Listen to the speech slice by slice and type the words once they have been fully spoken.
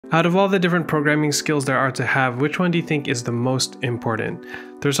Out of all the different programming skills there are to have, which one do you think is the most important?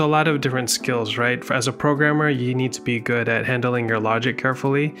 There's a lot of different skills, right? As a programmer, you need to be good at handling your logic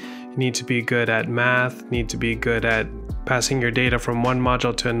carefully. You need to be good at math, need to be good at passing your data from one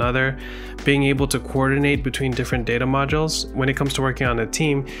module to another, being able to coordinate between different data modules. When it comes to working on a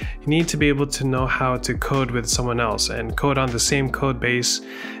team, you need to be able to know how to code with someone else and code on the same code base,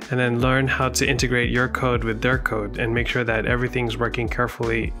 and then learn how to integrate your code with their code and make sure that everything's working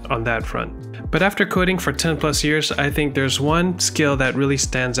carefully on that front. But after coding for 10 plus years, I think there's one skill that really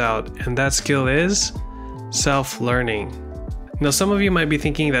stands out, and that skill is self-learning. Now, some of you might be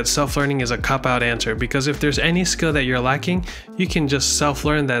thinking that self-learning is a cop-out answer, because if there's any skill that you're lacking, you can just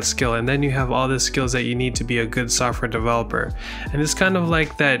self-learn that skill and then you have all the skills that you need to be a good software developer. And it's kind of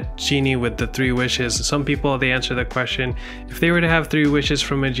like that genie with the 3 wishes. Some people, they answer the question, if they were to have 3 wishes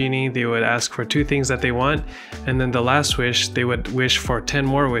from a genie, they would ask for 2 things that they want, and then the last wish, they would wish for 10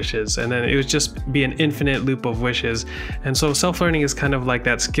 more wishes, and then it would just be an infinite loop of wishes. And so self-learning is kind of like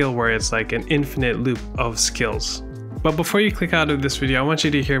that skill where it's like an infinite loop of skills. But before you click out of this video, I want you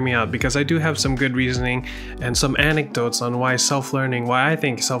to hear me out, because I do have some good reasoning and some anecdotes on why I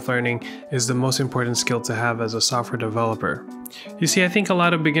think self-learning is the most important skill to have as a software developer. You see, I think a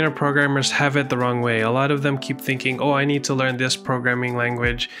lot of beginner programmers have it the wrong way. A lot of them keep thinking, oh, I need to learn this programming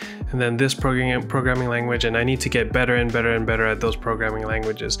language and then this programming language, and I need to get better and better and better at those programming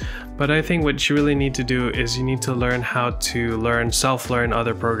languages. But I think what you really need to do is you need to learn how to self-learn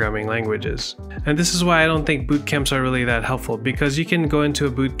other programming languages. And this is why I don't think boot camps are really that helpful, because you can go into a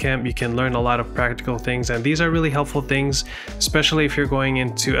boot camp, you can learn a lot of practical things, and these are really helpful things, especially if you're going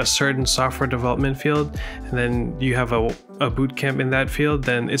into a certain software development field and then you have a boot camp in that field.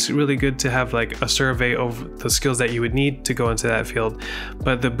 Then it's really good to have like a survey of the skills that you would need to go into that field.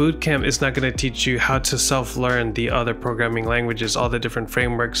 But the boot camp is not going to teach you how to self-learn the other programming languages, all the different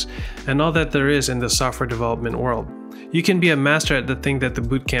frameworks, and all that there is in the software development world. You can be a master at the thing that the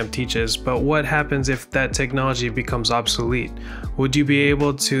bootcamp teaches, but what happens if that technology becomes obsolete? Would you be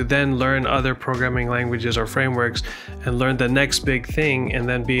able to then learn other programming languages or frameworks and learn the next big thing and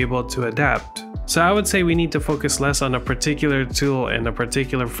then be able to adapt? So I would say we need to focus less on a particular tool and a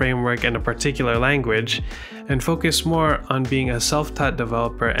particular framework and a particular language, and focus more on being a self-taught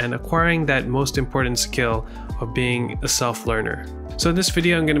developer and acquiring that most important skill of being a self-learner. So in this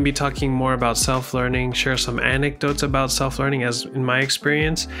video, I'm going to be talking more about self-learning, share some anecdotes about self-learning as in my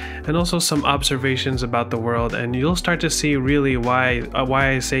experience, and also some observations about the world, and you'll start to see really why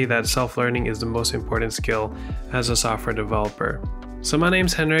I say that self-learning is the most important skill as a software developer. So my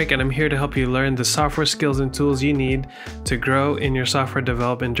name's Henrik, and I'm here to help you learn the software skills and tools you need to grow in your software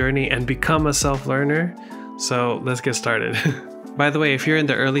development journey and become a self-learner. So let's get started. By the way, if you're in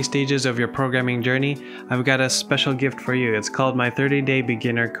the early stages of your programming journey, I've got a special gift for you. It's called my 30-day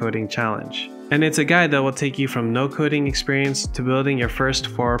beginner coding challenge. And it's a guide that will take you from no coding experience to building your first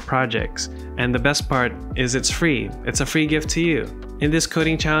 4 projects. And the best part is it's free. It's a free gift to you. In this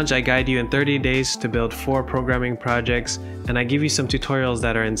coding challenge, I guide you in 30 days to build 4 programming projects, and I give you some tutorials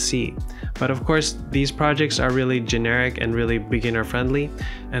that are in C. But of course, these projects are really generic and really beginner friendly,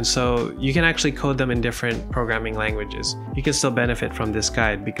 and so you can actually code them in different programming languages. You can still benefit from this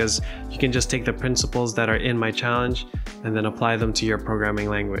guide because you can just take the principles that are in my challenge and then apply them to your programming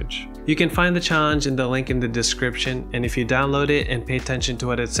language. You can find the challenge in the link in the description, and if you download it and pay attention to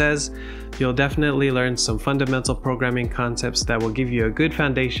what it says, you'll definitely learn some fundamental programming concepts that will give you a good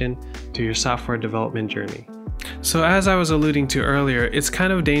foundation to your software development journey. So as I was alluding to earlier, it's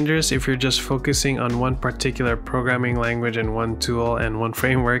kind of dangerous if you're just focusing on one particular programming language and one tool and one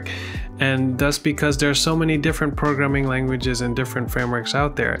framework, and that's because there are so many different programming languages and different frameworks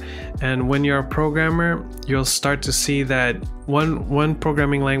out there. And when you're a programmer, you'll start to see that one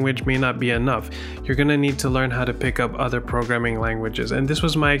programming language may not be enough. You're going to need to learn how to pick up other programming languages. And this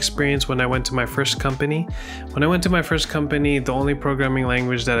was my experience when I went to my first company. When I went to my first company, the only programming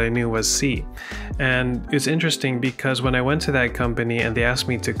language that I knew was C. And it's interesting because when I went to that company and they asked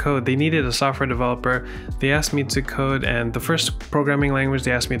me to code, they needed a software developer. They asked me to code, and the first programming language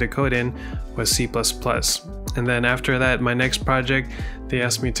they asked me to code in was C++. And then after that, my next project, they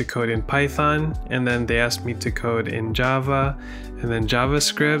asked me to code in Python, and then they asked me to code in Java, and then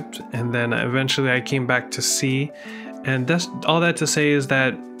JavaScript, and then eventually I came back to C. And that's all that to say is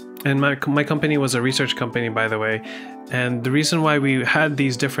that, and my company was a research company, by the way, And the reason why we had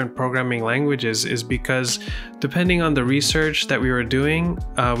these different programming languages is because depending on the research that we were doing,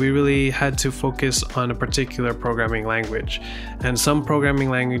 we really had to focus on a particular programming language. And some programming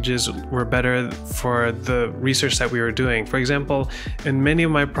languages were better for the research that we were doing. For example, in many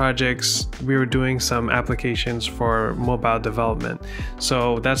of my projects, we were doing some applications for mobile development.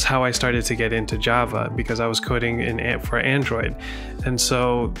 So that's how I started to get into Java, because I was coding for Android. And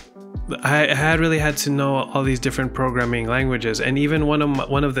so I had really had to know all these different programming languages. And even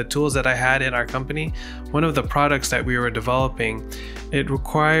one of the tools that I had in our company, one of the products that we were developing, it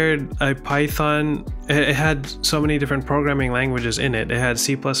required a Python. It had so many different programming languages in it. It had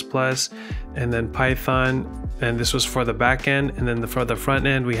C++ and then Python, and this was for the back end. And then for the front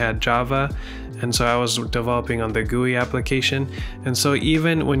end, we had Java. And so I was developing on the GUI application. And so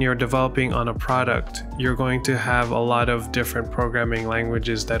even when you're developing on a product, you're going to have a lot of different programming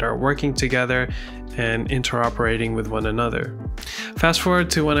languages that are working together and interoperating with one another. Fast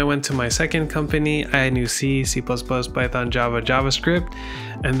forward to when I went to my second company, I knew C, C++, Python, Java, JavaScript.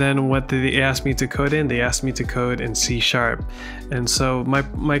 And then what did they ask me to code in? They asked me to code in C#. And so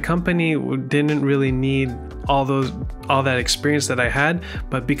my company didn't really need all that experience that I had,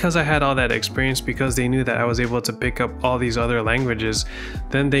 but because I had all that experience, because they knew that I was able to pick up all these other languages,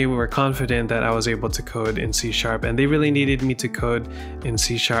 then they were confident that I was able to code in C#, and they really needed me to code in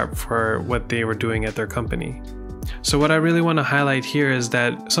C# for what they were doing at their company. So what I really want to highlight here is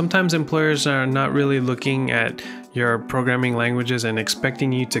that sometimes employers are not really looking at your programming languages and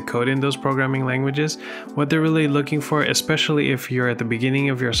expecting you to code in those programming languages. What they're really looking for, especially if you're at the beginning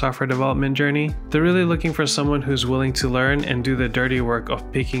of your software development journey, they're really looking for someone who's willing to learn and do the dirty work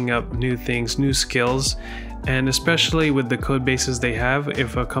of picking up new things, new skills. And especially with the code bases they have,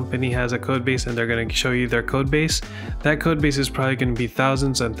 if a company has a code base and they're going to show you their code base, that code base is probably going to be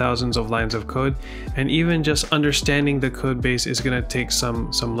thousands and thousands of lines of code. And even just understanding the code base is going to take some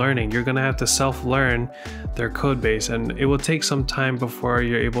learning. You're going to have to self-learn their code base, and it will take some time before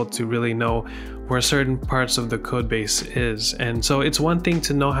you're able to really know where certain parts of the code base is. And so it's one thing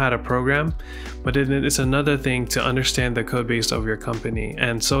to know how to program, but it's another thing to understand the code base of your company.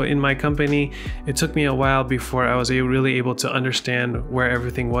 And so in my company, it took me a while before I was really able to understand where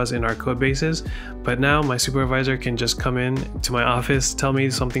everything was in our code bases. But now my supervisor can just come in to my office, tell me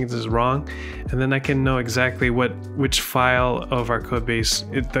something is wrong, and then I can know exactly which file of our code base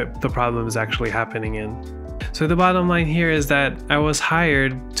the problem is actually happening in. So the bottom line here is that I was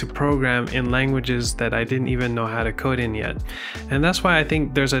hired to program in languages that I didn't even know how to code in yet. And that's why I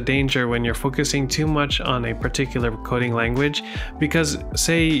think there's a danger when you're focusing too much on a particular coding language, because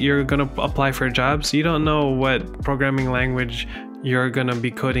say you're going to apply for jobs, you don't know what programming language you're going to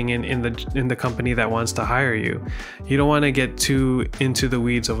be coding in the company that wants to hire you. You don't want to get too into the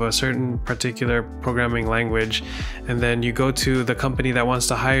weeds of a certain particular programming language, and then you go to the company that wants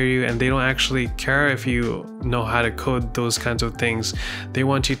to hire you and they don't actually care if you know how to code those kinds of things. They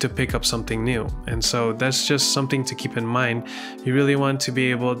want you to pick up something new. And so that's just something to keep in mind. You really want to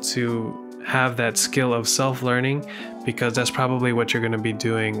be able to have that skill of self-learning, because that's probably what you're going to be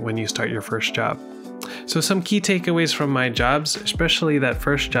doing when you start your first job. So some key takeaways from my jobs, especially that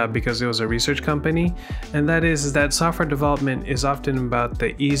first job because it was a research company, and that is that software development is often about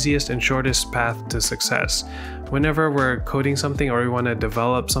the easiest and shortest path to success. Whenever we're coding something or we want to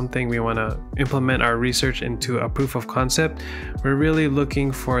develop something, we want to implement our research into a proof of concept, we're really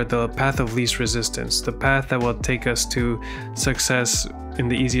looking for the path of least resistance, the path that will take us to success in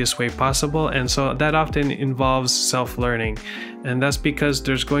the easiest way possible. And so that often involves self-learning, and that's because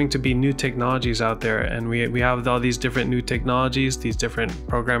there's going to be new technologies out there, and we have all these different new technologies, these different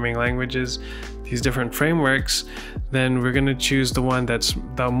programming languages, these different frameworks. Then we're going to choose the one that's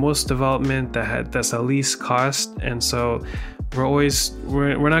the most development, that's the least cost. And so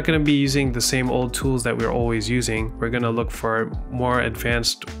we're not going to be using the same old tools that we're always using. We're going to look for more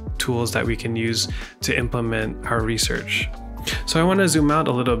advanced tools that we can use to implement our research. So I want to zoom out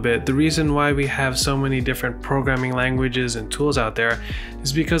a little bit. The reason why we have so many different programming languages and tools out there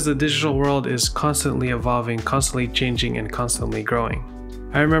is because the digital world is constantly evolving, constantly changing, and constantly growing.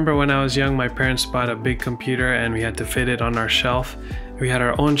 I remember when I was young, my parents bought a big computer and we had to fit it on our shelf. We had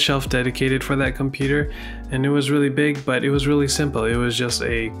our own shelf dedicated for that computer, and it was really big, but it was really simple. It was just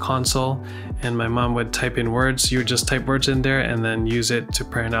a console, and my mom would type in words. You would just type words in there and then use it to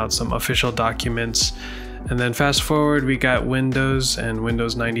print out some official documents. And then fast forward, we got Windows and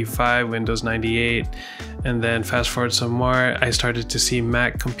Windows 95, Windows 98. And then fast forward some more, I started to see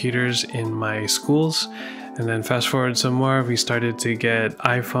Mac computers in my schools. And then fast forward some more, we started to get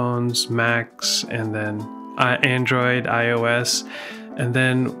iPhones, Macs, and then Android, iOS. And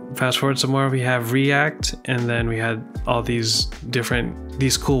then fast forward some more, we have React, and then we had all these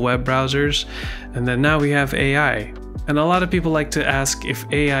cool web browsers, and then now we have AI. And a lot of people like to ask if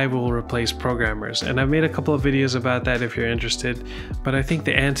AI will replace programmers, and I've made a couple of videos about that if you're interested, but I think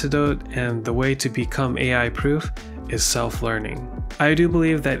the antidote and the way to become AI proof is self-learning. I do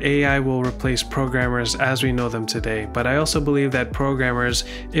believe that AI will replace programmers as we know them today, but I also believe that programmers,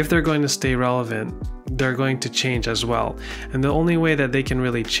 if they're going to stay relevant, they're going to change as well. And the only way that they can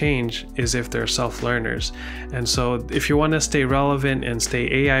really change is if they're self-learners. And so if you want to stay relevant and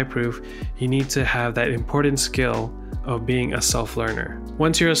stay AI proof, you need to have that important skill of being a self-learner.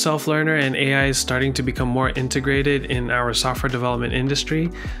 Once you're a self-learner and AI is starting to become more integrated in our software development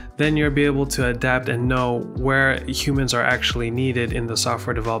industry, then you'll be able to adapt and know where humans are actually needed in the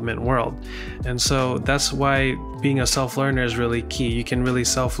software development world. And so that's why being a self-learner is really key. You can really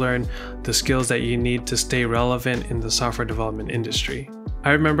self-learn the skills that you need to stay relevant in the software development industry.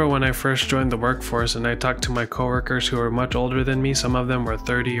 I remember when I first joined the workforce and I talked to my coworkers who were much older than me. Some of them were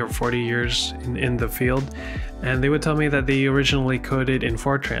 30 or 40 years in the field, and they would tell me that they originally coded in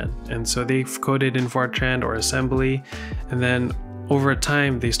Fortran. And so they coded in Fortran or assembly, and then over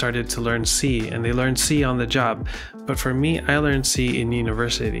time they started to learn C, and they learned C on the job. But for me, I learned C in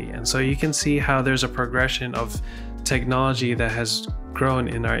university. And so you can see how there's a progression of technology that has grown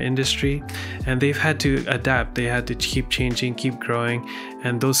in our industry, and they've had to adapt. They had to keep changing, keep growing,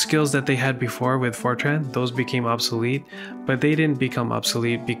 and those skills that they had before with Fortran, those became obsolete, but they didn't become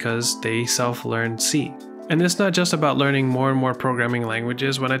obsolete because they self-learned C. And it's not just about learning more and more programming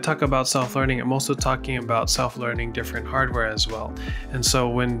languages. When I talk about self-learning, I'm also talking about self-learning different hardware as well. And so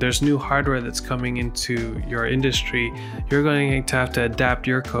when there's new hardware that's coming into your industry, you're going to have to adapt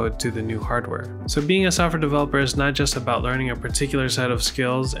your code to the new hardware. So being a software developer is not just about learning a particular set of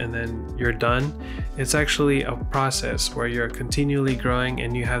skills and then you're done. It's actually a process where you're continually growing,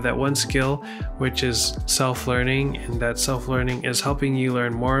 and you have that one skill, which is self-learning, and that self-learning is helping you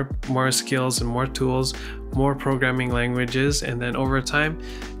learn more skills and more tools, more programming languages, and then over time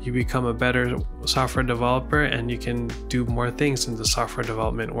you become a better software developer and you can do more things in the software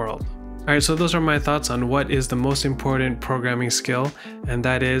development world. Alright, so those are my thoughts on what is the most important programming skill, and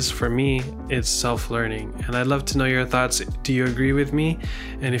that is, for me, it's self-learning. And I'd love to know your thoughts. Do you agree with me?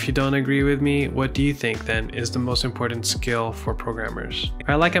 And if you don't agree with me, what do you think then is the most important skill for programmers?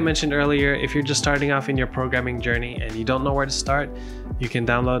 Alright, like I mentioned earlier, if you're just starting off in your programming journey and you don't know where to start, you can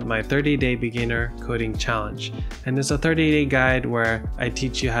download my 30-day beginner coding challenge. And it's a 30-day guide where I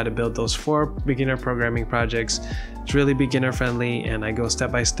teach you how to build those 4 beginner programming projects. It's really beginner friendly, and I go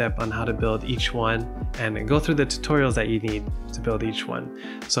step by step on how to build each one and go through the tutorials that you need to build each one.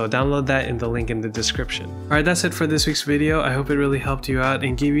 So download that in the link in the description. Alright, that's it for this week's video. I hope it really helped you out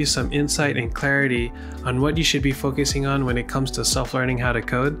and gave you some insight and clarity on what you should be focusing on when it comes to self-learning how to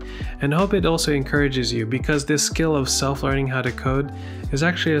code. And I hope it also encourages you, because this skill of self-learning how to code is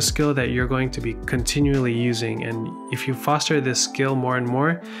actually a skill that you're going to be continually using. And if you foster this skill more and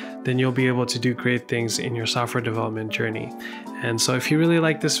more, then you'll be able to do great things in your software development journey. And so if you really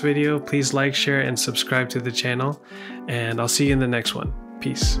like this video, please like, share, and subscribe to the channel. And I'll see you in the next one.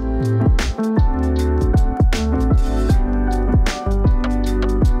 Peace.